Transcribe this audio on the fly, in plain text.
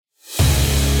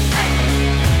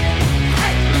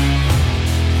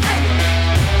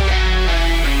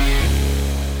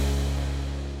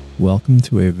welcome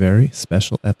to a very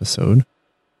special episode.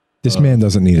 This man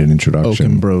doesn't need an introduction.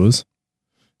 Oaken Bros,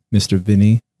 Mr.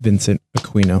 Vinny Vincent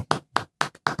Aquino.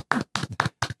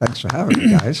 Thanks for having me,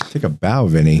 guys. Take a bow,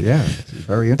 Vinny. Yeah, it's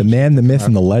very The interesting. man, the myth,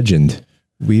 and the legend.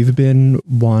 We've been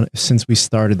since we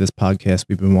started this podcast,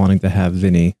 we've been wanting to have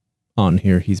Vinny on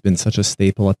here. He's been such a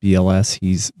staple at BLS.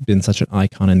 He's been such an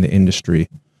icon in the industry.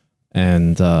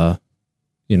 And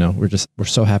we're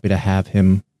so happy to have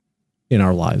him in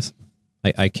our lives.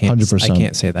 I can't 100%. I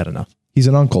can't say that enough. He's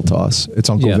an uncle to us. It's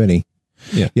Uncle Vinny.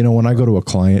 Yeah. You know, when I go to a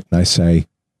client and I say,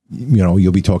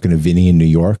 you'll be talking to Vinny in New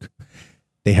York,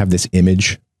 they have this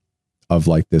image of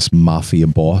like this mafia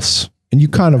boss. And you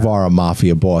kind of are a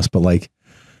mafia boss, but like,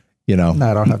 No,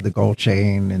 I don't have the gold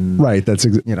chain and right. That's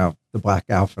the black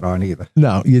outfit on either.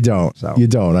 no, you don't. So- You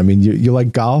don't. I mean, you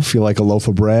like golf, you like a loaf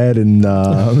of bread and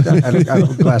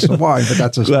a glass of wine, but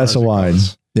that's a glass of wine.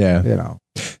 Yeah.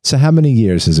 So how many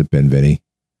years has it been, Vinny?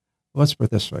 Let's put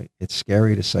it this way: it's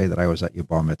scary to say that I was at your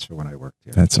bar mitzvah when I worked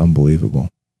here. That's unveable.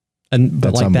 But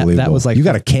That's like unbelievable. that was like you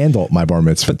got a candle at my bar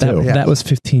mitzvah but that, too. Yeah. that was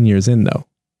 15 years in though.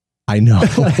 I know.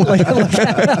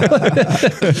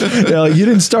 You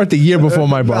didn't start the year before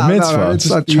my bar No, mitzvah. it's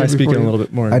not the Try year speaking before a you- little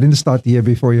bit more. I didn't start the year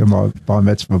before your bar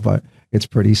mitzvah, but it's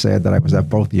pretty sad that I was at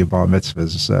both of your bar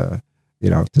mitzvahs.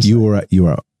 You were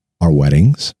at our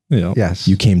weddings. Yeah. Yes.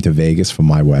 You came to Vegas for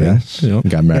my wedding. Yes. Yeah. You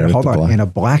got married at Hold the on, Black. in a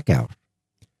blackout.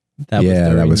 That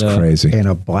That was during crazy. In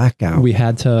a blackout. We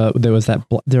had to. There was that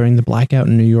during the blackout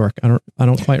in New York. I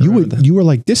don't quite remember. You were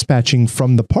like dispatching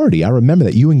from the party. I remember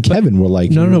that. You and Kevin were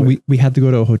like, No. We had to go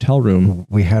to a hotel room.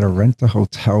 We had to rent a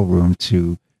hotel room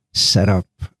to set up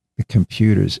the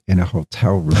computers in a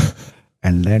hotel room.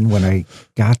 And then when I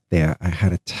got there, I had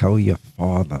to tell your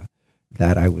father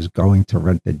that I was going to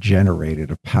rent a generator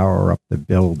to power up the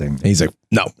building. And he's like,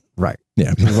 no. Right.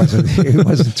 Yeah. He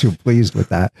wasn't too pleased with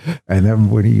that. And then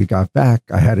when you got back,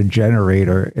 I had a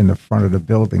generator in the front of the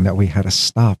building that we had to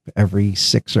stop every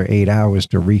 6 or 8 hours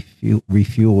to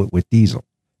refuel it with diesel.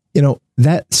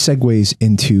 That segues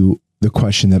into the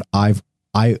question that I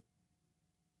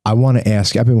want to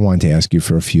ask. I've been wanting to ask you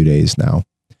for a few days now.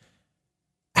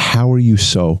 How are you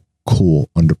so cool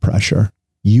under pressure?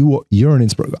 You're an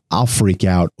inspiration. I'll freak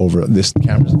out over this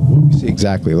camera. We see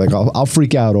exactly. Like I'll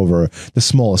freak out over the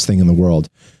smallest thing in the world.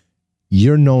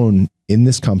 You're known in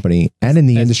this company and in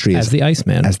the industry as the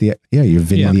Iceman. You're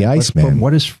Vinny the But Iceman.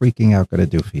 what is freaking out going to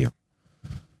do for you?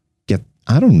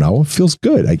 I don't know. It feels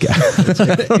good, I guess.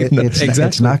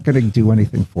 It's not going to do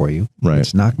anything for you. Right.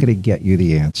 It's not going to get you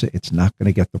the answer. It's not going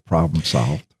to get the problem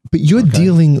solved. But you're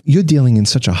dealing in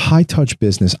such a high touch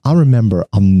business. I'll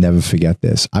never forget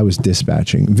this. I was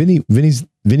dispatching.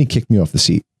 Vinny kicked me off the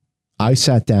seat. I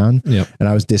sat down and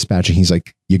I was dispatching. He's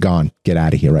like, "You're gone. Get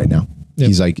out of here right now." Yep.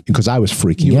 He's like, because I was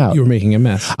freaking out. You were making a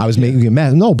mess. I was making a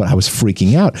mess. No, but I was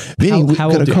freaking out. Vinny,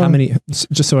 how many?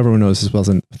 Just so everyone knows, this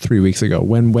wasn't 3 weeks ago.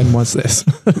 When was this?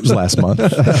 It was last month.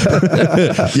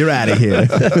 You're out of here.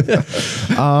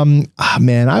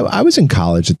 Man, I was in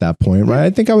college at that point, right? I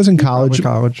think I was in college.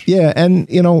 College. Yeah, and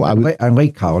I was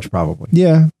late college probably.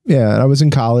 Yeah. And I was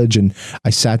in college and I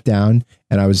sat down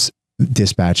and I was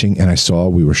dispatching and I saw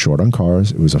we were short on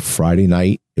cars. It was a Friday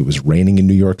night. It was raining in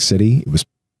New York City. It was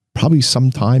probably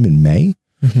sometime in May.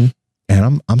 Mm-hmm.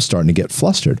 And I'm starting to get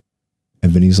flustered.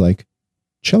 And Vinny's like,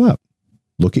 chill out.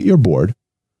 Look at your board.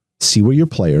 See where your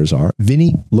players are.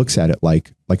 Vinny looks at it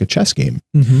like a chess game.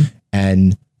 Mm-hmm.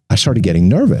 And I started getting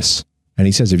nervous. And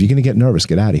he says, if you're going to get nervous,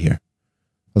 get out of here.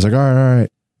 I was like, all right.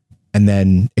 And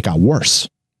then it got worse.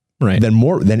 Right. Then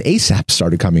ASAP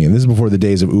started coming in. This is before the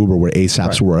days of Uber where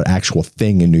ASAPs were an actual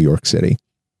thing in New York City.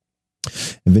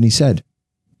 And Vinny said,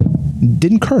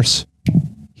 didn't curse.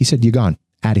 He said, you're gone.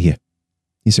 Out of here.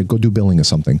 He said, go do billing or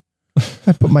something.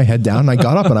 I put my head down. I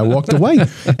got up and I walked away.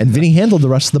 And Vinny handled the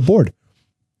rest of the board.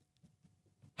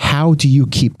 How do you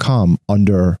keep calm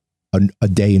under a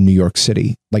day in New York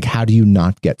City? Like, how do you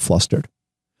not get flustered?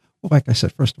 Well, like I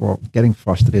said, first of all, getting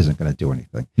flustered isn't going to do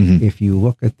anything. Mm-hmm. If you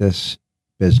look at this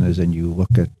business and you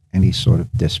look at any sort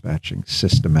of dispatching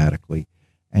systematically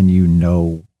and you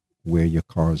know where your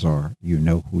cars are, you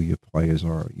know who your players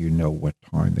are, you know what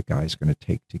time the guy's going to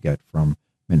take to get from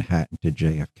Manhattan to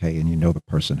JFK, and you know the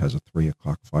person has a 3:00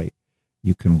 flight,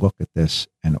 you can look at this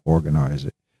and organize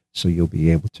it so you'll be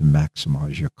able to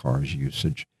maximize your car's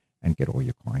usage and get all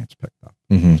your clients picked up.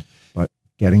 Mm-hmm. But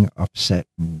getting upset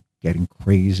and getting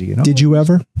crazy,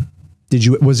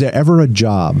 Was there ever a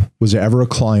job? Was there ever a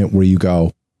client where you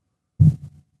go,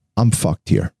 I'm fucked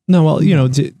here? No, well,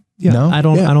 no? I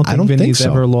don't think Vinny's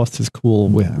so. ever lost his cool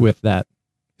with that.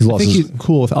 I think he's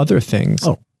cool with other things.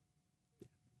 Oh.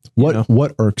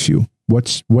 What irks you?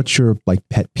 What's your like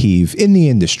pet peeve in the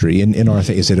industry in our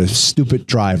thing? Is it a stupid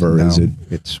driver? No, Is it?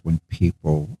 it's when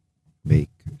people make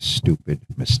stupid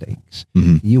mistakes.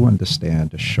 Mhm. You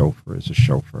understand a chauffeur is a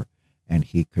chauffeur, and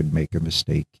he could make a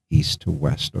mistake east to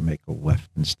west or make a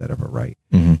left instead of a right.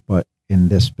 Mhm. But in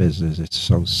this business, it's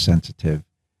so sensitive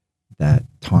that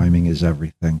timing is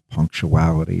everything,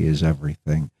 punctuality is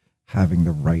everything, having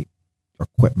the right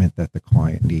equipment that the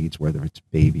client needs, whether it's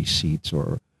baby seats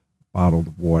or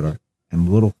bottled water, and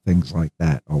little things like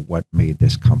that are what made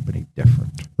this company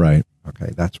different. Right.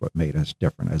 Okay, that's what made us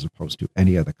different as opposed to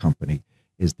any other company,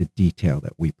 is the detail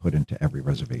that we put into every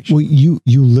reservation. Well, you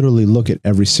literally look at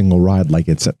every single ride like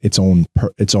it's its own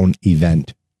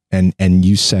event, and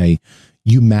you say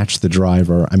you match the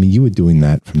driver. I mean, you were doing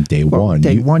that from day one.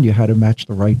 Day one, you had to match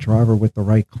the right driver with the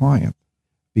right client,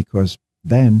 because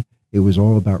then it was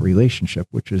all about relationship,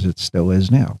 which is it still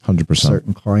is now. 100%.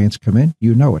 Certain clients come in,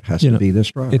 it has to be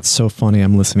this driver. It's so funny.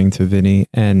 I'm listening to Vinny,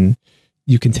 and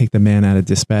you can take the man out of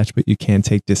dispatch, but you can't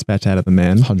take dispatch out of the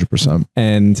man. 100%.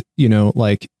 And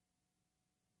like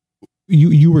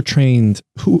you were trained.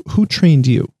 Who trained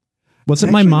you? Was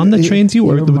it my mom that trained you,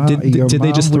 or did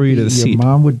they just throw you to the seat? Your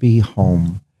mom would be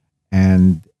home,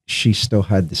 and she still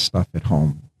had the stuff at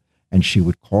home. And she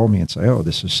would call me and say, "Oh,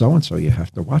 this is so-and-so. You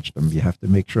have to watch them. You have to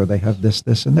make sure they have this,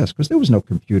 this, and this." Because there was no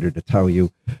computer to tell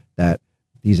you that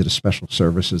these are the special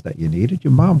services that you needed.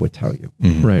 Your mom would tell you.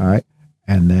 Mhm. Right. All right.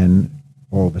 And then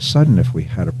all of a sudden, if we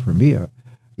had a premiere,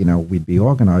 we'd be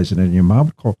organizing it, and your mom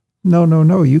would call,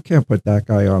 No, you can't put that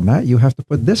guy on that. You have to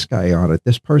put this guy on it.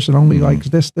 This person only likes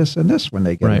this, this, and this when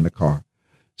they get in the car.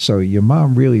 So your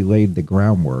mom really laid the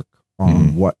groundwork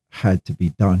on what had to be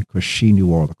done, because she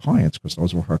knew all the clients, because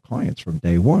those were her clients from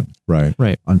day one. Right.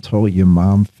 Until your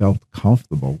mom felt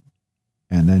comfortable.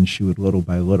 And then she would little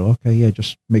by little, okay, yeah,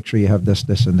 just make sure you have this,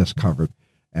 this, and this covered.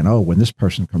 And when this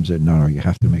person comes in, no, you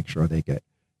have to make sure they get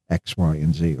X, Y,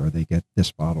 and Z, or they get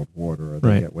this bottled water, or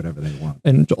they get whatever they want.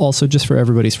 And also, just for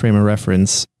everybody's frame of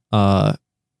reference,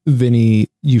 Vinny,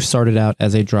 you started out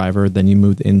as a driver, then you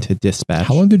moved into dispatch.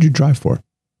 How long did you drive for? A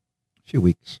few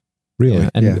weeks. Really? Yeah.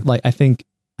 And I think,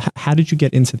 how did you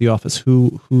get into the office?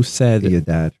 Who said? Your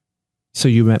dad. So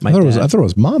you met my I dad. thought it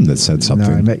was mom that said something.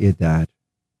 No, I met your dad.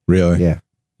 Really? Yeah.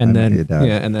 And I met then, your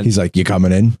dad. and then He's like, "You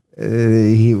coming in?" I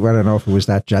don't know if it was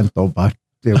that gentle, but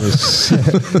it was,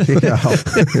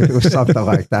 it was something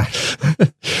like that.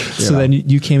 So then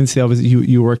you came into the office,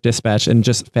 you worked dispatch, and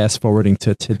just fast forwarding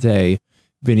to today,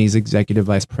 Vinny's executive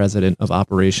vice president of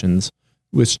operations,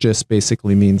 which just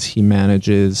basically means he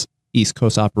manages East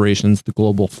Coast operations, the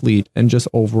global fleet, and just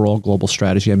overall global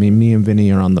strategy. I mean, Vinny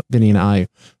and I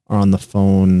are on the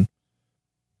phone.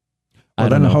 Well,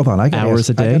 then hold on. I got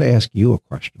to ask you a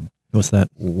question. What's that?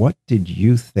 What did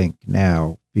you think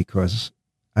now? Because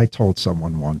I told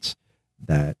someone once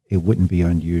that it wouldn't be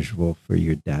unusual for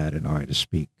your dad and I to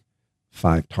speak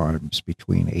 5 times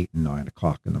between 8 and 9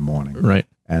 o'clock in the morning. Right.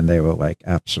 And they were like,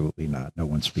 absolutely not. No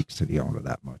one speaks to the owner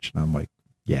that much. And I'm like,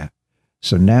 yeah.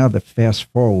 So now the fast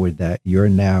forward that you're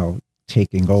now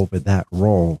taking over that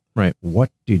role. Right.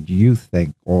 What did you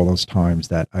think all those times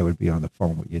that I would be on the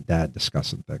phone with your dad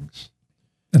discussing things?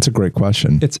 That's a great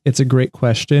question. It's a great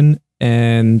question.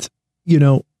 And,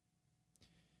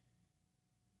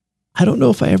 I don't know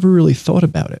if I ever really thought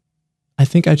about it. I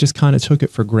think I just kind of took it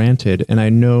for granted. And I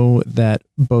know that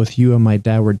both you and my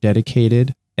dad were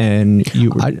dedicated, and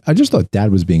you were, I just thought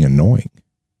dad was being annoying.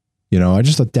 I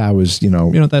just thought dad was,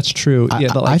 that's true.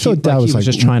 Yeah. I thought dad was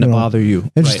just trying to bother you.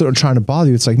 They're just trying to bother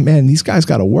you. It's like, man, these guys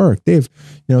got to work. They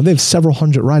have several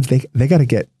hundred rides. They got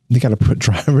to put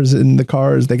drivers in the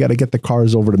cars. They got to get the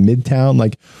cars over to Midtown.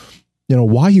 Like,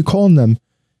 why are you calling them?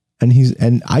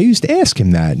 And I used to ask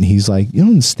him that, and he's like, you don't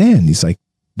understand. He's like,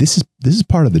 this is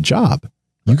part of the job.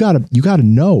 You gotta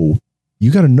know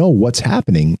what's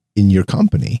happening in your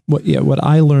company. What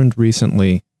I learned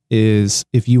recently is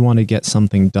if you want to get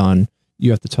something done, you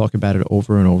have to talk about it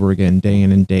over and over again, day in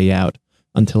and day out,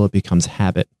 until it becomes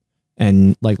habit.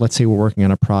 And like, let's say we're working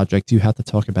on a project, you have to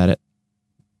talk about it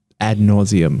ad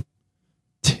nauseum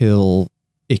till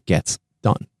it gets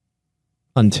done,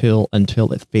 until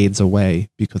it fades away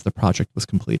because the project was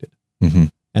completed. Mm-hmm.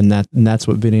 And that's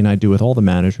what Vinny and I do with all the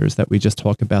managers, that we just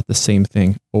talk about the same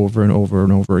thing over and over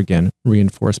and over again,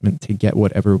 reinforcement to get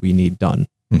whatever we need done,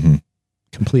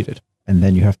 completed. And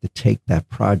then you have to take that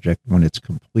project when it's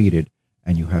completed,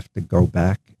 and you have to go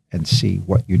back and see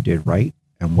what you did right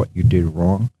and what you did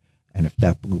wrong. And if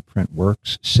that blueprint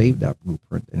works, save that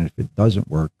blueprint. And if it doesn't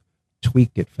work,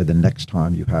 tweak it for the next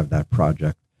time you have that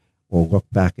project, or look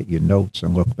back at your notes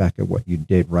and look back at what you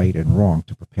did right and wrong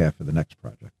to prepare for the next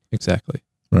project. Exactly.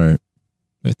 Right.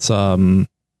 It's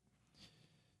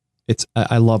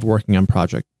I love working on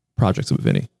projects with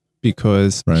Vinny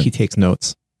because Right. he takes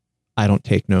notes. I don't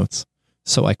take notes.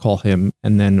 So I call him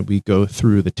and then we go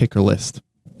through the ticker list,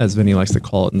 as Vinny likes to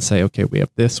call it, and say, okay, we have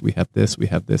this, we have this, we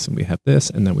have this, and we have this.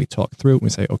 And then we talk through it and we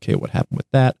say, okay, what happened with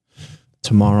that?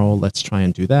 Tomorrow, let's try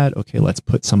and do that. Okay, let's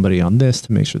put somebody on this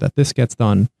to make sure that this gets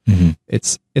done. Mhm.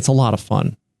 It's a lot of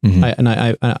fun. Mhm.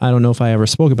 I don't know if I ever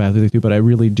spoke about it with you, but I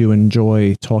really do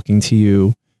enjoy talking to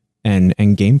you and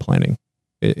game planning.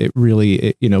 It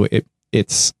really,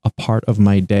 it's a part of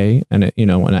my day, and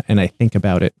I think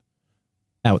about it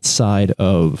outside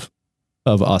of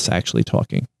us actually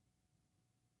talking.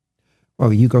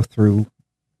 Well, you go through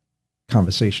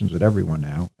conversations with everyone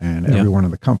now, and Yeah. everyone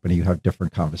in the company you have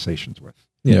different conversations with.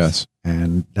 Yes.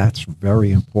 And that's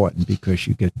very important because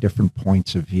you get different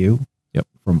points of view Yep.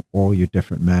 from all your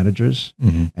different managers,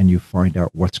 Mhm. and you find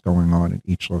out what's going on in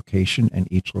each location, and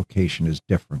each location is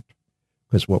different.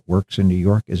 Because what works in New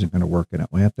York isn't going to work in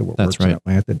Atlanta. What That's works in right.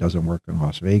 Atlanta doesn't work in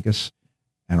Las Vegas,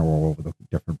 and all over the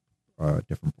different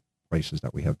places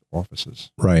that we have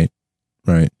offices. Right.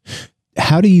 Right.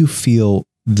 How do you feel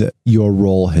that your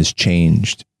role has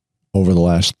changed over the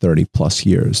last 30 plus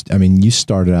years? I mean, you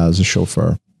started out as a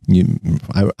chauffeur. I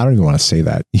don't even want to say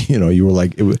that. You were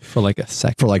like, it was For like a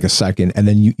second. for like a second, and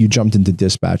then you jumped into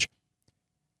dispatch.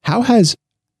 How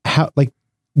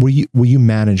were you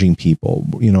managing people?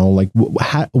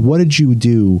 What did you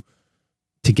do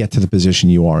to get to the position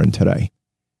you are in today?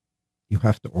 You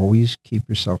have to always keep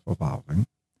yourself evolving.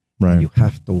 Right. You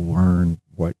have to learn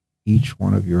what each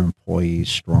one of your employees'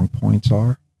 strong points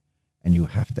are, and you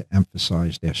have to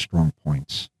emphasize their strong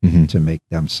points Mhm. to make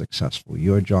them successful.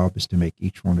 Your job is to make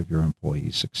each one of your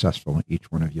employees successful and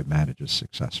each one of your managers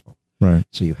successful. Right.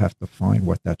 So you have to find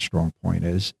what that strong point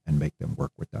is and make them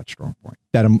work with that strong point.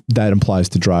 That implies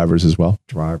to drivers as well.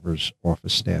 Drivers,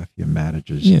 office staff, your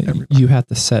managers, Yeah, everybody. you have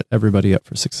to set everybody up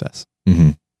for success.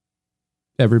 Mm-hmm.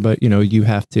 Everybody, you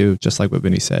have to, just like what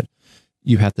Vinny said,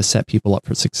 you have to set people up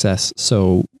for success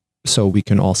so we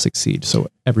can all succeed. So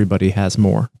everybody has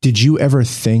more. Did you ever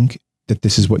think that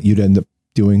this is what you'd end up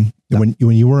doing? No. When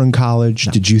you were in college,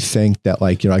 No. did you think that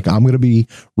I'm going to be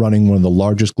running one of the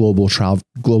largest global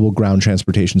ground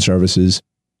transportation services?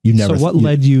 You never. So what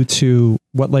led you to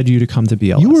come to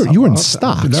BLS? You were in I'll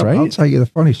stocks, I'll right? tell you the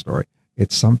funny story.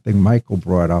 It's something Michael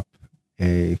brought up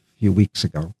a few weeks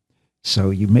ago.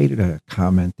 So you made it a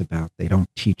comment about they don't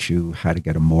teach you how to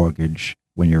get a mortgage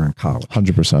when you're in college,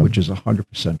 100%. which is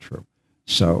 100% true.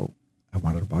 So I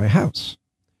wanted to buy a house.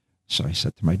 So I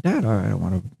said to my dad, I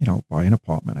want to, buy an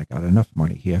apartment. I got enough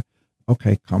money here.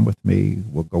 Okay, come with me.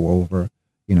 We'll go over.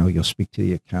 You'll speak to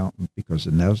the accountant because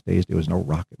in those days there was no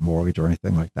Rocket Mortgage or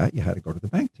anything like that. You had to go to the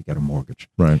bank to get a mortgage.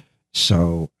 Right.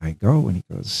 So I go and he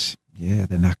goes, yeah,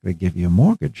 they're not going to give you a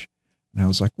mortgage. And I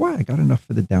was like, why? I got enough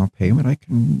for the down payment. I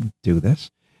can do this.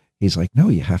 He's like, no,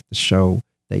 you have to show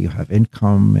that you have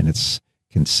income and it's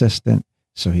consistent.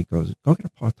 So he goes, go get a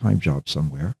part-time job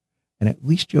somewhere and at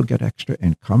least you'll get extra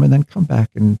income and then come back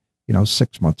in,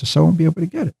 6 months or so and be able to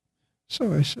get it.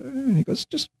 So I said, and he goes,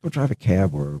 just go drive a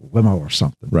cab or a limo or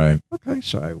something. Right. Okay.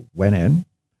 So I went in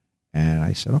and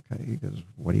I said, okay. He goes,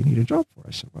 what do you need a job for?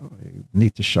 I said, well, I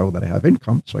need to show that I have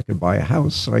income so I can buy a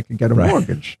house so I can get a Right.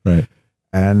 mortgage. Right.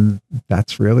 And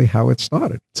that's really how it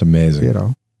started. It's amazing.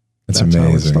 That's It's how it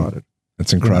amazing. started.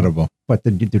 It's incredible. But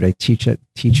do they teach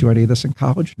you any of this in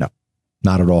college? No.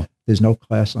 Not at all. There's no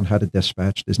class on how to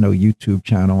dispatch. There's no YouTube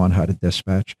channel on how to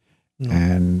dispatch. No.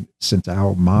 And since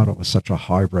our model is such a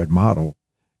hybrid model,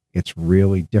 it's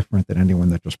really different than anyone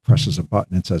that just presses a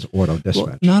button and says auto dispatch.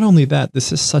 Well, not only that,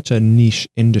 this is such a niche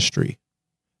industry.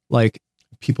 Like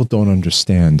People don't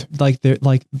understand.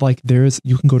 there's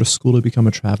you can go to school to become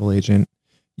a travel agent.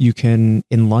 You can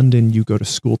in London you go to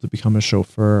school to become a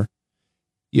chauffeur.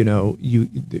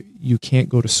 You can't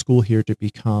go to school here to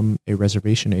become a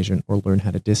reservation agent or learn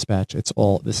how to dispatch.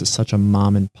 This is such a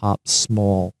mom and pop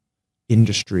small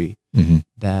industry Mm-hmm.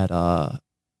 that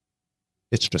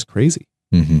it's just crazy.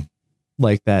 Mm-hmm.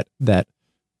 Like that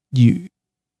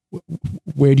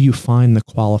where do you find the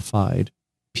qualified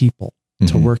people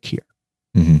to Mhm. work here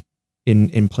Mm-hmm.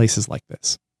 in places like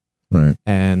this? Right.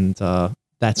 And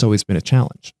that's always been a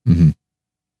challenge Mm-hmm.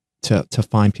 to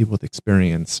find people with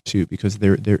experience too, because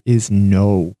there is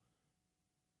no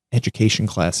education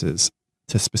classes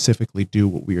to specifically do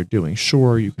what we are doing.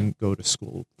 Sure, you can go to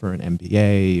school for an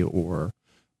MBA or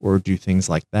do things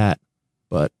like that,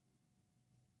 but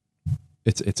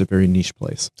it's a very niche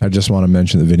place. I just want to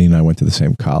mention that Vinny and I went to the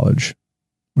same college,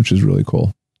 which is really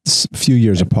cool. It's a few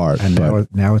years apart. And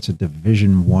but now it's a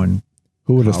Division I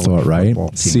Who would have college thought, right? football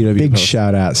team. CW Big Post.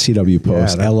 shout out, CW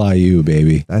Post, that- LIU,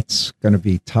 baby. That's going to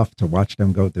be tough to watch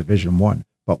them go Division I.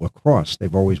 But lacrosse,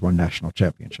 they've always won national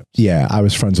championships. Yeah, I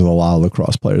was friends with a lot of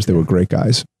lacrosse players. They were great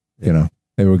guys. You know,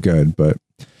 they were good. But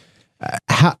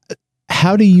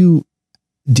how do you,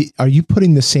 are you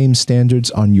putting the same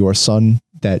standards on your son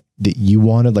that you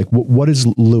wanted? Like, what is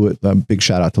Lewis? Big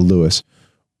shout out to Lewis.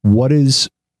 What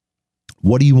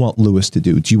do you want Lewis to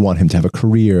do? Do you want him to have a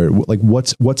career? Like,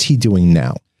 what's he doing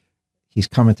now? He's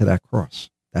coming to that cross.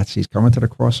 He's coming to the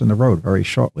cross in the road very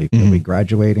shortly. He'll be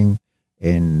graduating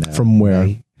in From where?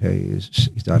 May.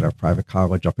 He's at a private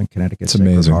college up in Connecticut. It's Sacred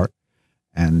amazing. Heart.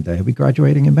 And he'll be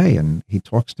graduating in May. And he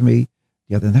talks to me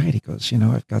the other night. He goes,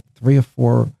 I've got 3 or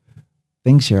 4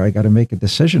 things here I got to make a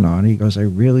decision on. He goes, I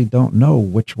really don't know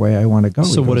which way I want to go.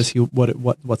 So He what goes, is he?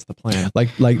 What's the plan?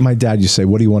 Like my dad used to say,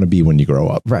 what do you want to be when you grow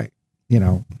up? Right.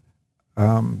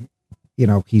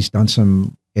 He's done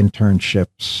some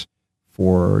internships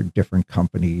for different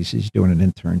companies. He's doing an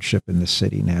internship in the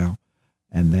city now.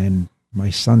 And then my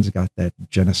son's got that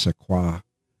je ne sais quoi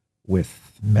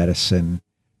with medicine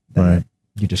that Right.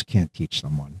 you just can't teach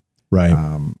someone. Right.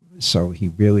 So he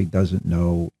really doesn't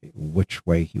know which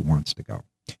way he wants to go.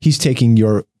 He's taking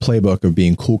your playbook of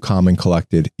being cool, calm, and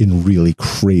collected in really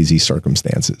crazy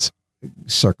circumstances.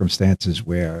 Circumstances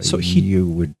where So you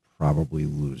would probably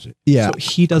lose it. Yeah. So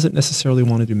he doesn't necessarily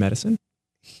want to do medicine.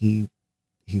 He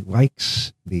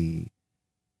likes the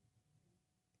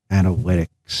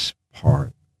analytics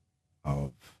part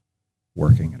of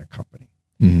working in a company.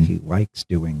 Mhm. He likes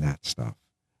doing that stuff,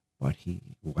 but he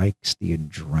likes the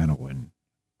adrenaline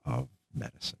of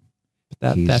medicine.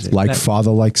 But He's that's Like that,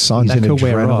 father, like son. He's That an could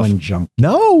wear off. adrenaline junkie.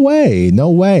 No way.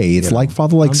 It's Yeah. like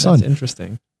father, like that's son.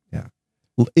 interesting.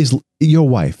 Is your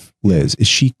wife, Liz, is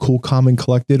she cool, calm, and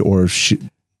collected, or is she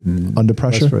under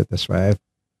pressure? Let's put it this way.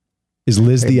 Is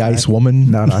Liz the Hey, ice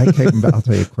woman? No, I'll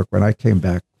tell you quick. When I came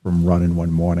back from running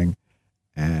one morning,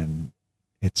 and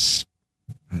it's,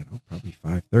 I don't know, probably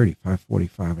 5:30,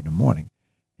 5:45 in the morning,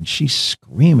 and she's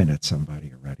screaming at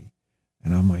somebody already.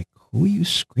 And I'm like, who are you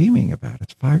screaming about?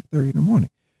 It's 5:30 in the morning.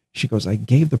 She goes, I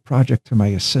gave the project to my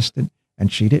assistant,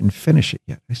 and she didn't finish it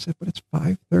yet. I said, but it's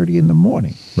 5:30 in the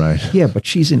morning. Right. Yeah, but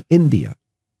she's in India.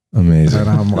 Amazing. And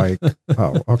I'm like,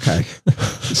 oh, okay.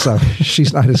 So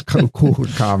she's not as cool and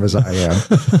calm as I am,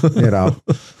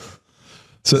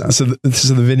 So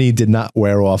the Vinny did not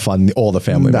wear off on all the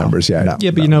family No, members yet. no.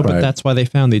 Yeah, but Right. but that's why they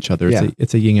found each other. Yeah.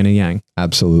 It's a yin and a yang.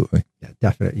 Absolutely. Yeah,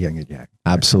 definite yin and yang. when it comes to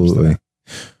Absolutely. that.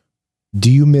 Do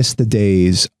you miss the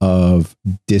days of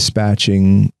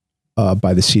dispatching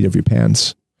by the seat of your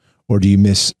pants, or do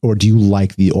you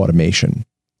like the automation?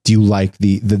 Do you like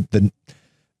the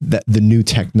new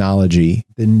technology?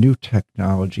 The new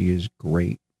technology is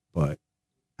great, but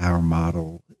our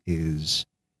model is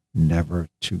never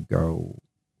to go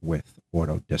with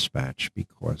auto dispatch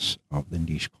because of the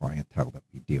niche clientele that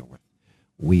we deal with.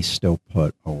 We still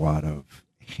put a lot of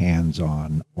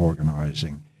hands-on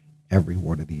organizing every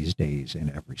one of these days in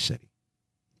every city.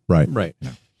 Right. Right.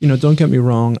 No. Don't get me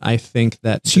wrong. I think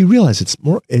that. So you realize it's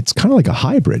kind of like a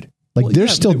hybrid. Like Well, they're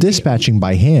yeah, still we- dispatching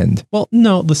by hand. Well,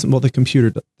 no. Listen. Well, the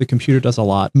computer does a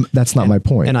lot, That's not my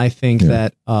point. and I think Yeah.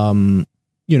 that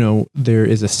there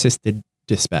is assisted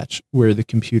dispatch where the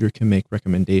computer can make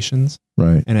recommendations,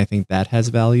 Right. and I think that has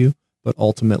value. But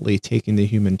ultimately, taking the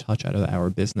human touch out of our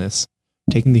business,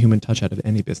 taking the human touch out of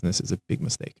any business, is a big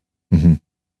mistake. Mhm.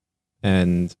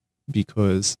 And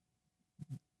because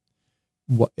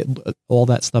all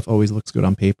that stuff always looks good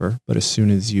on paper, but as soon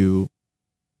as you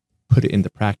put it into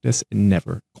practice, it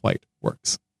never quite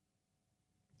works.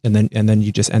 And then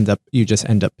you just end up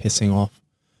pissing off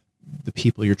the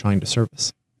people you're trying to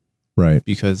service, Right.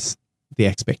 because the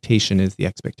expectation is the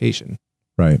expectation.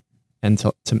 Right. And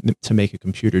to make a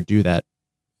computer do that,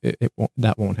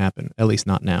 that won't happen. At least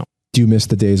not now. Do you miss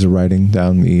the days of writing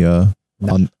down the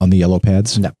No. on the yellow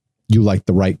pads? No. You like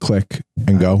the right click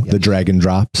and go, Yes. the drag and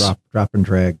drops. Drop and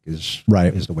drag is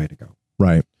Right. is the way to go.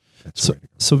 Right. That's the way to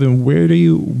go. So then, where do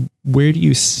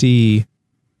you see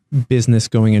business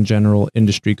going in general,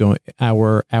 industry going,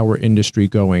 our industry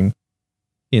going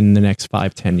in the next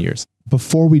 5-10 years?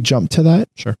 Before we jump to that,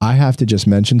 Sure. I have to just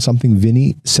mention something.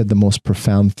 Vinny said the most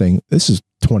profound thing. This is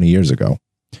 20 years ago.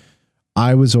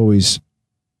 I was always,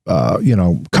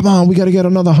 come on, we got to get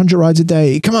another 100 rides a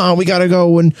day. Come on, we got to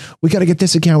go and we got to get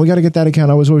this account. We got to get that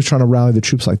account. I was always trying to rally the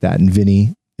troops like that. And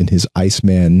Vinny, in his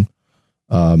Iceman,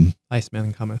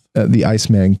 Iceman cometh. the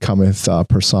Iceman cometh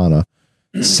persona,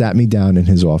 sat me down in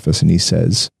his office and he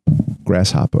says,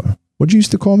 Grasshopper, what'd you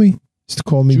used to call me? Used to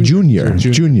call me Junior.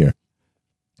 Junior.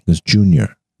 He goes,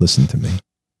 Junior, listen to me.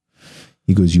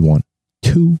 He goes, you want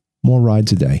 2 more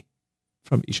rides a day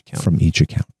from each account. from each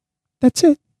account. That's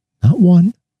it. Not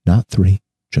one, not three,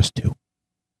 just two.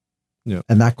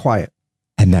 And that quiet.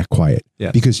 And that quiet.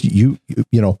 Yeah. Because you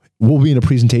know, we'll be in a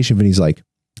presentation and he's like,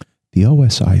 the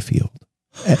OSI field.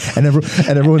 And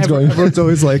everyone's going, everyone's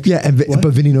always like, yeah.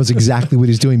 But Vinny knows exactly what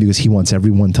he's doing because he wants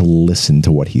everyone to listen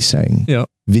to what he's saying. yeah,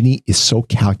 Vinny is so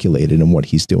calculated in what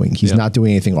he's doing. He's not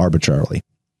doing anything arbitrarily.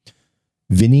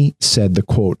 Vinny said the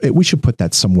quote, we should put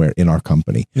that somewhere in our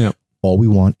company. Yeah. All we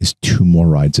want is 2 more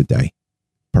rides a day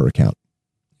per account.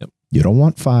 Yep. You don't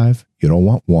want 5. You don't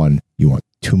want 1. You want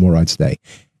 2 more rides a day.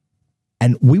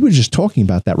 And we were just talking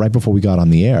about that right before we got on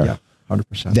the air. Yeah,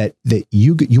 100%. That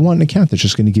you want an account that's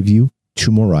just going to give you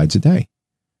 2 more rides a day.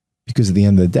 Because at the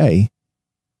end of the day,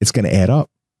 it's going to add up.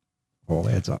 All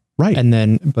adds up. Right. and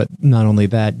then, but not only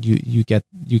that, you get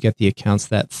the accounts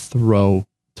that throw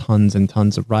tons and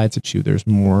tons of rides at you. There's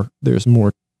more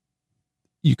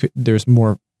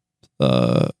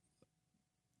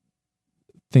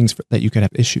things that you could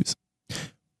have issues.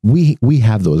 we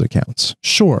have those accounts.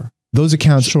 Sure. Those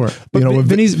accounts. Sure. But You know,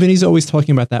 Vinny's always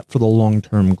talking about that for the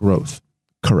long-term growth.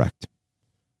 Correct.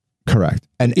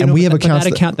 And You know, we have but accounts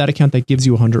that account that gives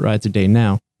you 100 rides a day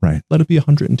now, Right. let it be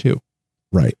 102.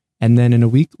 Right. And then in a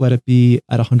week, let it be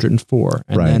at 104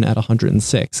 and Right. then at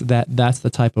 106. That's the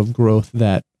type of growth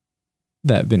that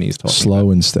Vinny's talking slow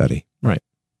about. and steady. Right.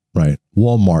 Right.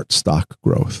 Walmart stock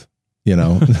growth. You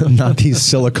know, not these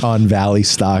Silicon Valley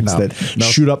stocks No. that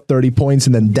shoot up 30 points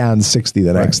and then down 60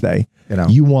 the next day. You know,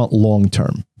 You want long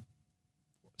term,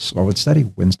 slow and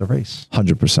steady wins the race.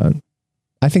 100%.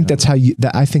 I think that's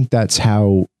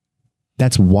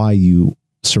why you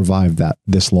survived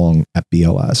this long at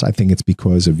BLS. I think it's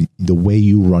because of the way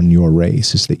you run your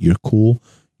race is that you're cool,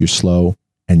 you're slow,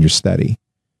 and you're steady.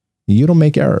 You don't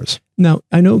make errors. Now,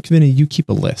 I know, Vinny, you keep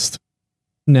a list.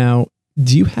 Now,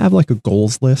 do you have like a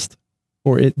goals list?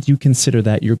 Or do you consider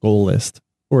that your goal list?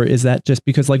 Or is that just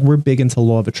because like we're big into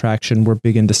law of attraction, we're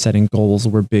big into setting goals,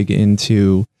 we're big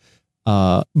into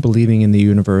believing in the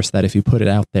universe that if you put it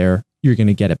out there, you're going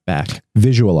to get it back.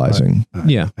 Visualizing.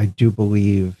 Yeah. I do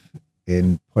believe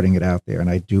in putting it out there, and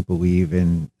I do believe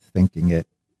in thinking it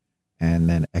and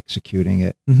then executing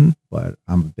it. Mhm. But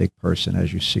I'm a big person,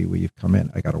 as you see where you've come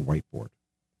in. I got a whiteboard.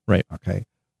 Right. Okay.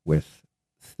 With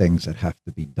things that have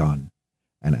to be done.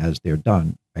 And as they're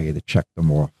done, I either check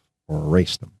them off or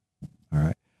erase them. All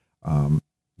right.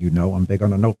 I'm big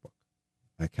on a notebook.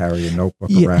 I carry a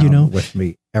notebook around with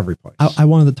me every place. I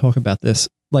wanted to talk about this.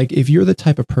 Like, if you're the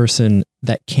type of person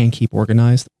that can't keep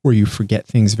organized or you forget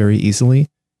things very easily,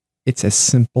 it's as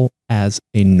simple as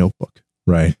a notebook.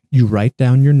 Right. You write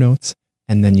down your notes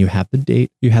and then you have the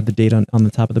date. You have the date on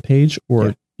the top of the page,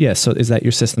 or so is that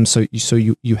your system? So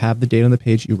you have the date on the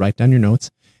page, you write down your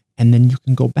notes, and then you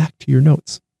can go back to your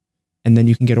notes and then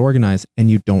you can get organized and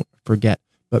you don't forget.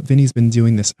 But Vinny's been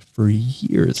doing this for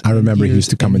years. I remember he used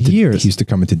to come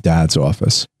into Dad's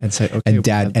office and say,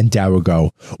 okay, and Dad would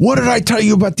go, "What did I tell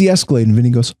you about the Escalade?" And Vinny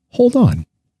goes, "Hold on."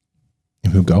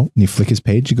 And he'll go and he flick his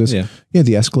page. He goes, "Yeah,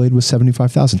 the Escalade was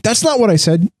 75,000. That's not what I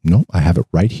said." "No, I have it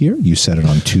right here. You said it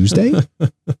on Tuesday,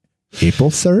 April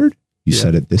 3rd. You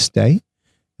said it this day,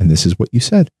 and this is what you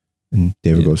said." And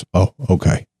David goes, "Oh,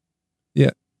 okay." Yeah,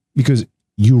 because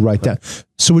you write down.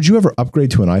 So would you ever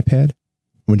upgrade to an iPad?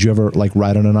 Would you ever like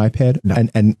write on an iPad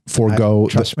and forego?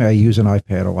 Trust me, I use an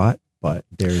iPad a lot, but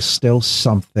there's still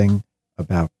something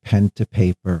about pen to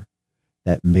paper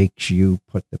that makes you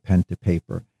put the pen to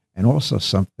paper, and also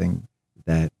something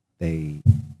that they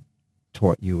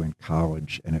taught you in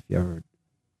college. And if you ever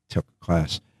took a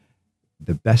class,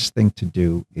 the best thing to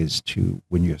do is to,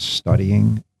 when you're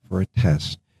studying for a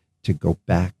test, to go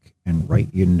back and write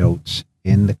your notes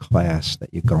in the class that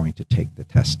you're going to take the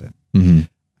test in. Mm-hmm.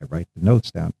 I write the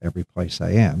notes down every place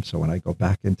I am. So when I go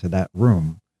back into that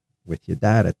room with your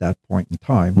dad at that point in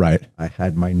time, right, I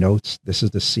had my notes. This is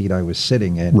the seat I was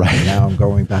sitting in. Right. And now I'm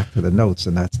going back to the notes,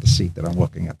 and that's the seat that I'm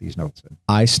looking at these notes in.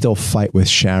 I still fight with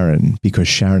Sharon because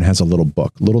Sharon has a little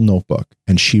notebook,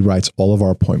 and she writes all of our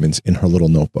appointments in her little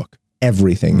notebook.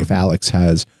 Everything. Mm-hmm. If Alex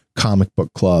has comic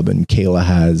book club and Kayla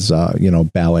has,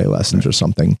 ballet lessons or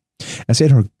something, I say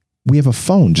to her, "We have a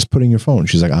phone. Just put in your phone."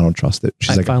 She's like, "I don't trust it."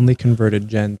 She's I finally converted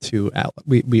Jen to Outlook.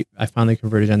 I finally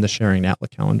converted Jen to sharing an Outlook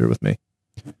calendar with me.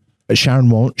 Sharon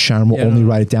won't. Sharon will only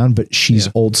write it down, but she's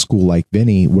old school like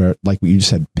Vinny, where like what you just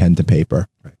said, pen to paper.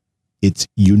 Right. It's,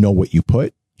 you know what you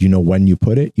put, you know when you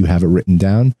put it, you have it written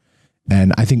down.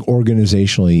 And I think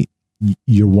organizationally,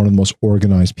 you're one of the most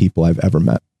organized people I've ever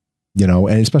met, and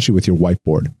especially with your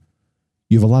whiteboard,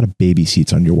 You have a lot of baby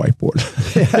seats on your whiteboard.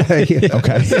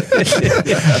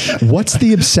 Okay. What's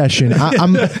the obsession?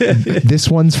 This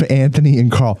one's for Anthony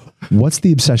and Carl. What's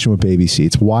the obsession with baby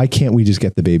seats? Why can't we just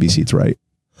get the baby seats right?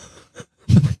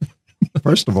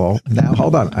 First of all, now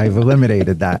hold on. I've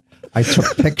eliminated that. I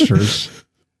took pictures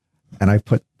and I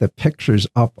put the pictures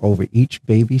up over each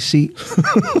baby seat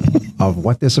of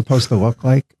what they're supposed to look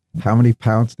like, how many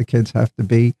pounds the kids have to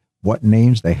be, what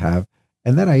names they have.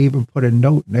 And then I even put a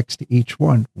note next to each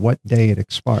one, what day it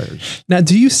expires. Now,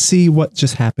 do you see what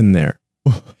just happened there?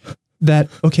 That,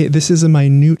 okay, this is a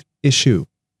minute issue.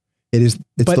 It is,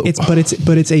 But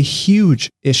it's a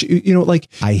huge issue. You know, like,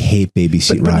 I hate baby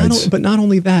seat rides. But not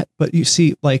only that, but you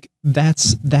see, like,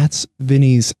 that's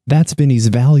Vinny's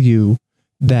value,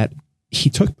 that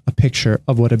he took a picture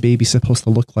of what a baby's supposed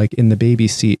to look like in the baby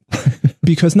seat,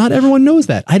 because not everyone knows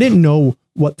that. I didn't know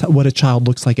what a child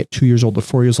looks like at 2 years old or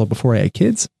 4 years old before I had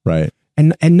kids. Right.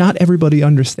 And not everybody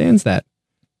understands that.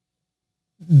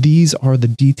 These are the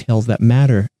details that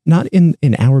matter, not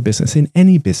in our business, in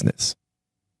any business.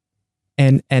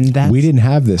 And that we didn't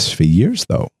have this for years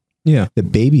though. Yeah. The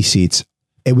baby seats,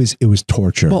 it was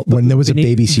torture. Well, when there was a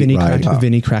baby seat ride.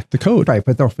 Vinny cracked the code. Right.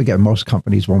 But don't forget, most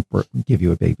companies won't give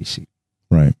you a baby seat.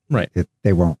 Right. Right.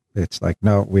 They won't. It's like,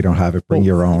 no, we don't have it. Bring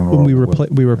your own. When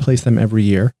we replace them every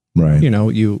year. Right. You know,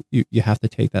 you have to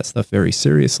take that stuff very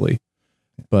seriously.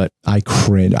 But I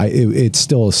cringe. It's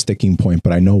still a sticking point,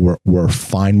 but I know we're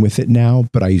fine with it now.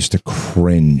 But I used to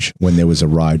cringe when there was a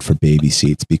ride for baby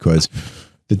seats, because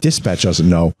the dispatch doesn't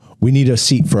know we need a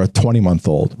seat for a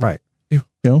 20-month-old. Right. You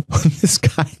know, this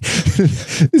guy,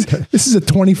 this is a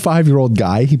 25-year-old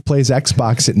guy. He plays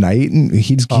Xbox at night, and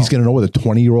he's going to know what a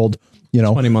 20-year-old, you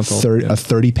know, 20-month-old, a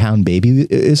 30-pound baby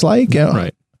is like. You know?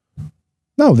 Right.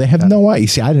 No, they have no idea.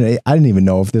 See, I didn't even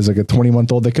know if there's like a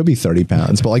 20-month-old that could be 30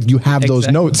 pounds, but like you have those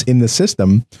notes in the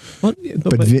system. Well,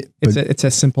 but it's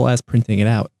as simple as printing it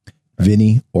out.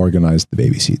 Vinny organized the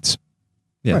baby seats.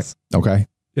 Yes. Right. Okay.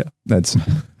 Yeah. That's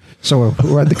so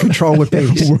we're under control with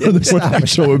baby seats. We're under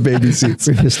control with baby seats.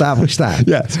 We've established that.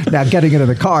 Yes. Now getting into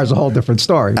the car is a whole different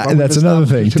story. And that's another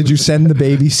thing. Did you send the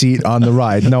baby seat on the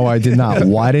ride? No, I did not.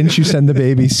 Why didn't you send the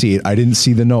baby seat? I didn't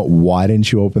see the note. Why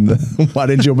didn't you open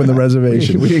the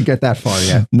reservation? We didn't get that far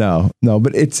yet. No,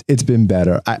 but it's been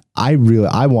better. I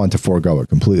want to forego it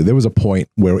completely. There was a point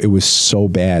where it was so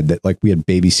bad that like we had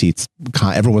baby seats.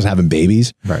 Everyone was having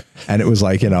babies. Right. And it was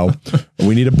like, you know,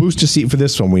 we need a booster seat for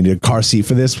this one. We need a car seat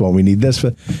for this one. We need this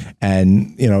for,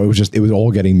 and you know, it was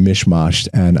all getting mishmashed.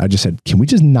 And I just said, can we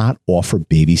just not offer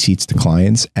baby seats to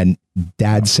clients? And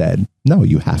Dad said, no,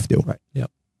 you have to. Right.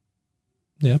 Yep.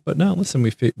 Yeah. But no, listen, we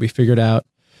figured out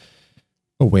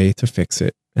a way to fix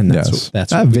it. And that's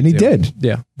what Vinny did.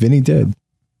 Yeah. Vinny did.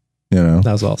 You know,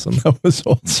 that was awesome. That was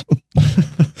awesome.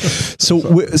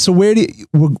 So where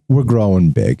we're growing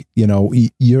big, you know,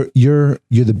 you're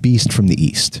the beast from the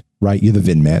East, right? You're the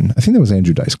Vin man. I think that was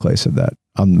Andrew Dice Clay said that.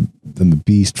 I'm the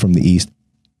beast from the East.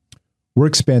 We're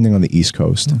expanding on the East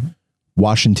Coast. Mm-hmm.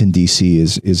 Washington, D.C.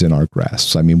 is in our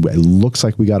grasp. I mean, it looks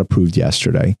like we got approved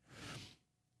yesterday.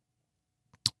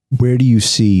 Where do you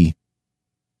see,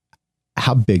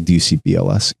 how big do you see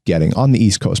BLS getting on the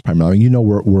East Coast primarily? You know,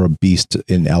 we're a beast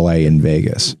in LA and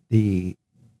Vegas. The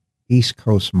East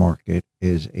Coast market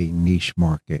is a niche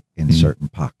market in certain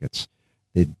pockets.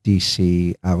 The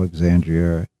DC,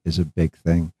 Alexandria is a big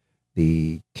thing.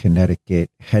 The Connecticut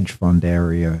hedge fund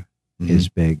area is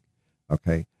big.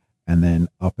 Okay. And then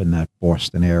up in that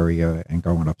Boston area and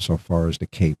going up so far as the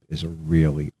Cape is a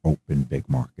really open, big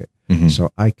market.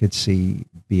 So I could see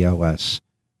BLS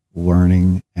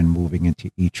learning and moving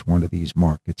into each one of these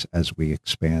markets as we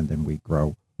expand and we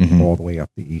grow all the way up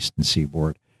the Eastern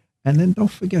Seaboard. And then don't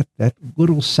forget that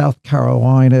little South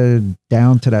Carolina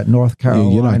down to that North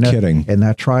Carolina. You're not kidding. And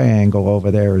that triangle over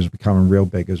there is becoming real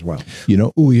big as well. You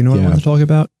know, what I want to talk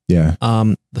about? Yeah.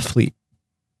 The fleet.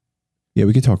 Yeah,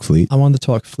 we could talk fleet. I wanted to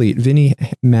talk fleet. Vinny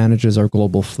manages our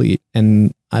global fleet.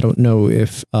 And I don't know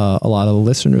if a lot of the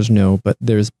listeners know, but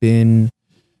there's been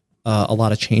a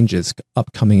lot of changes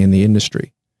upcoming in the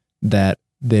industry, that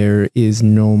there is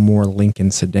no more Lincoln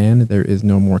sedan. There is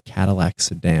no more Cadillac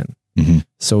sedan.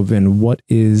 So Vin, what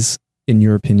is, in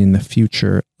your opinion, the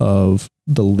future of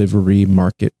the livery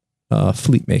market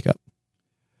fleet makeup?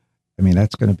 I mean,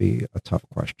 that's going to be a tough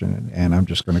question. And I'm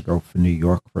just going to go for New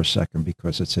York for a second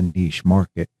because it's a niche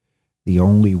market. The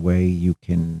only way you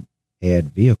can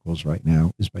add vehicles right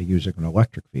now is by using an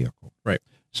electric vehicle. Right.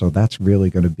 So that's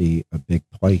really going to be a big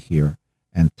play here.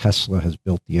 And Tesla has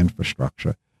built the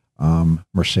infrastructure.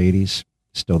 Mercedes,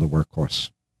 still the workhorse.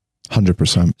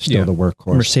 100%. Still the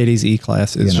workhorse. Mercedes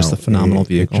E-Class is just a phenomenal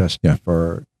vehicle.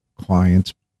 For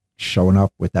clients showing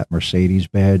up with that Mercedes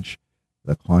badge.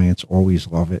 The clients always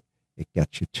love it. It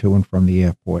gets you to and from the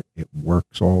airport. It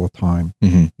works all the time.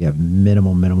 Mm-hmm. You have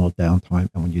minimal downtime.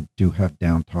 And when you do have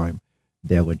downtime,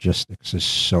 their logistics is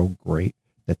so great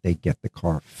that they get the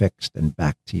car fixed and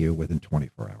back to you within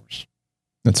 24 hours.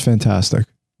 That's fantastic.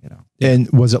 You know, And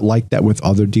was it like that with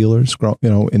other dealers,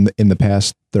 in the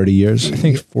past 30 years? I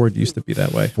think Ford used to be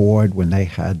that way. Ford, when they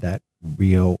had that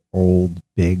real old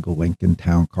big Lincoln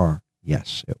Town Car,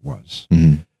 yes, it was.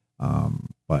 Mhm.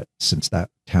 But since that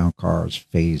town car is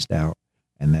phased out,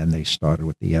 and then they started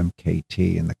with the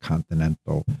MKT and the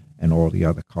Continental and all the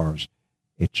other cars,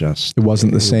 it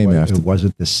wasn't the same after. It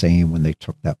wasn't the same when they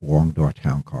took that long door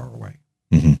town car away.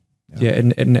 Mhm. Yeah,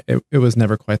 and it was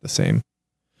never quite the same.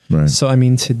 Right. So, I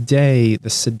mean, today, the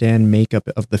sedan makeup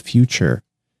of the future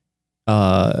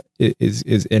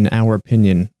is, in our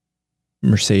opinion,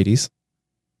 Mercedes,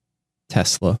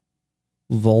 Tesla,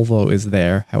 Volvo is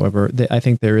there. However, I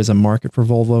think there is a market for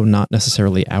Volvo, not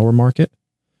necessarily our market.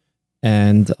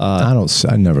 And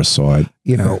I never saw it.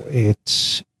 You know,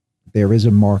 there is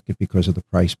a market because of the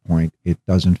price point. It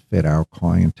doesn't fit our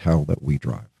clientele that we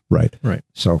drive. Right.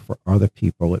 So for other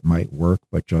people, it might work,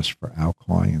 but just for our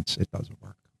clients, it doesn't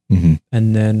work. Mm-hmm.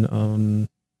 And then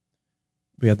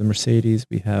we have the Mercedes.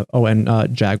 We have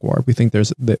Jaguar. We think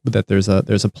there's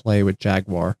a play with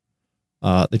Jaguar,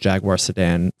 the Jaguar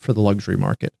sedan for the luxury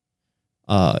market.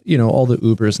 All the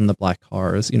Ubers and the black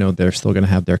cars. They're still going to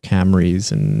have their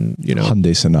Camrys and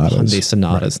Hyundai Sonatas.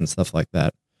 Right. and stuff like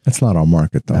that. That's not our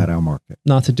market, though. Not our market.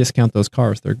 Not to discount those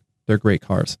cars. They're great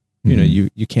cars. Mhm.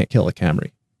 You can't kill a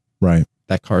Camry. Right.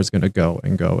 That car is going to go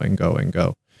and go and go and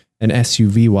go. And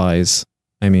SUV wise,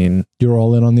 I mean, You're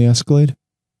all in on the Escalade?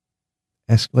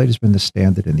 Escalade has been the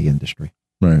standard in the industry.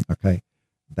 Right. Okay.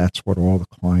 That's what all the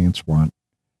clients want.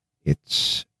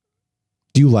 It's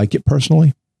Do you like it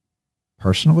personally?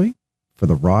 personally for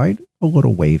the ride, a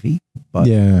little wavy, but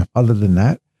Yeah. other than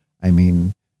that, I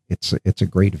mean, it's a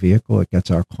great vehicle. It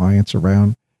gets our clients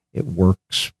around. It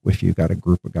works if you got a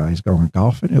group of guys going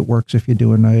golfing. It works if you're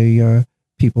doing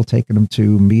people taking them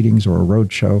to meetings or a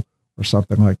road show or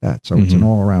something like that. So it's an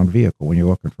all around vehicle when you're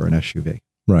looking for an SUV.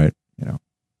 Right.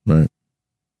 Right.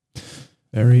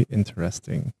 very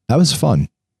interesting. That was fun.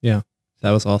 That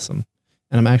was awesome.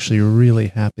 And I'm actually really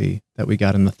happy that we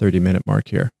got in the 30-minute mark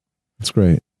here. That's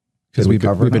great. Because Did we we've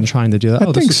cover been enough? trying to do that.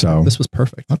 I think so. This was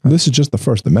perfect. This is just the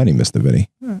first of many, Mr. Vinny.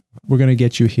 We're going to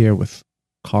get you here with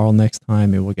Carl next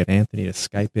time, and we'll get Anthony to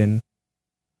Skype in.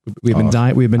 We've been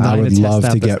dying. We've been I dying would to test love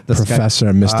out to the get Skype. Professor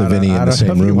and Mr. Vinny in the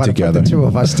same room together. The two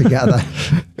of us together.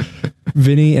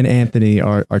 Vinny and Anthony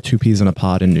are two peas in a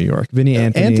pod in New York.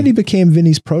 Anthony became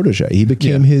Vinny's protege. He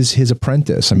became his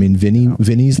apprentice. I mean,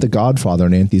 Vinny's the godfather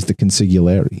and Anthony's the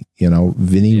consigliere.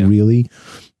 Vinny really,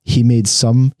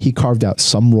 he carved out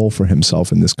some role for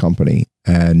himself in this company.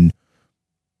 And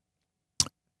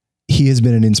he has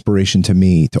been an inspiration to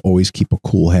me to always keep a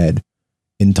cool head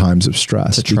in times of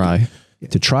stress. to try.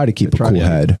 To try to keep a cool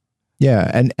head.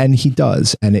 Yeah. And he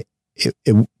does. And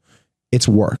it's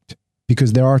worked.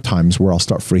 Because there are times where I'll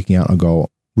start freaking out and go,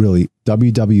 really,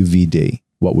 WWVD,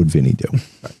 what would Vinny do?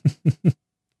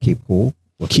 Keep cool.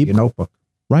 Look at your notebook.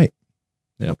 Right.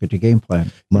 Look at your game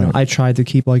plan. Right. I tried to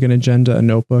keep like an agenda, a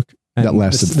notebook. And That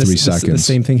lasted 3 seconds. The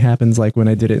same thing happens like when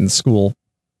I did it in school.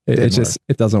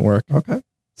 It doesn't work. Okay.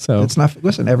 So It's not,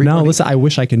 listen, everybody. I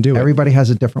wish I can do it. Everybody has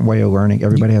a different way of learning.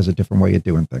 Everybody has a different way of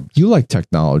doing things. You like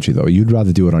technology, though. You'd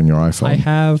rather do it on your iPhone.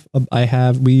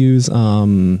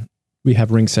 We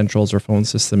have Ring Central's our phone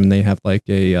system, and they have like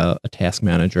a task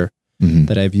manager Mhm.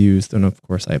 that I've used. And of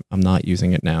course, I'm not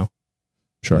using it now.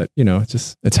 Sure. But, it's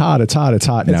just, It's hot.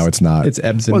 Now it's not. it's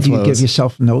ebbs and Well, do flows. you give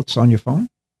yourself notes on your phone?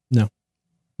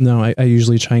 No, I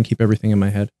usually try and keep everything in my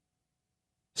head.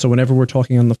 So whenever we're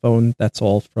talking on the phone, that's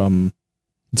all from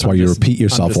That's why you repeat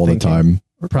yourself all the time.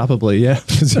 probably, yeah.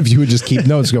 Because if you would just keep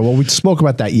notes, go, well, we spoke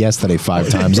about that yesterday 5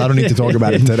 times. I don't need to talk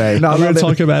about it today. No, I'm going to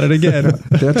talk about it again.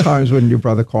 There are times when your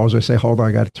brother calls or say, hold on,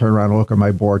 I got to turn around and look at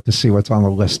my board to see what's on the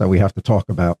list that we have to talk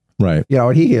about. Right.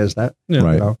 And he hears that. Yeah.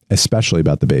 Right. You know? Especially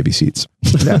about the baby seats.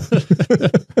 Yeah.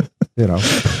 All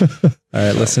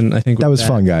right, listen, I think That was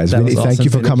fun, guys. that was Vinny, thank awesome. you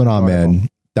for Vinny, coming on, man.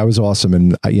 That was awesome.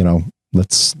 And,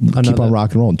 let's keep on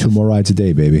rock and rolling. 2 more rides a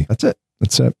day, baby. That's it.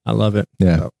 That's it. I love it.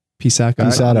 Yeah. Peace out,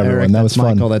 guys. Peace out, everyone. Eric, That was that's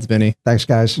fun. Michael, that's Vinny. Thanks,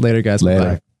 guys. Later, guys. Later.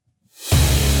 Bye.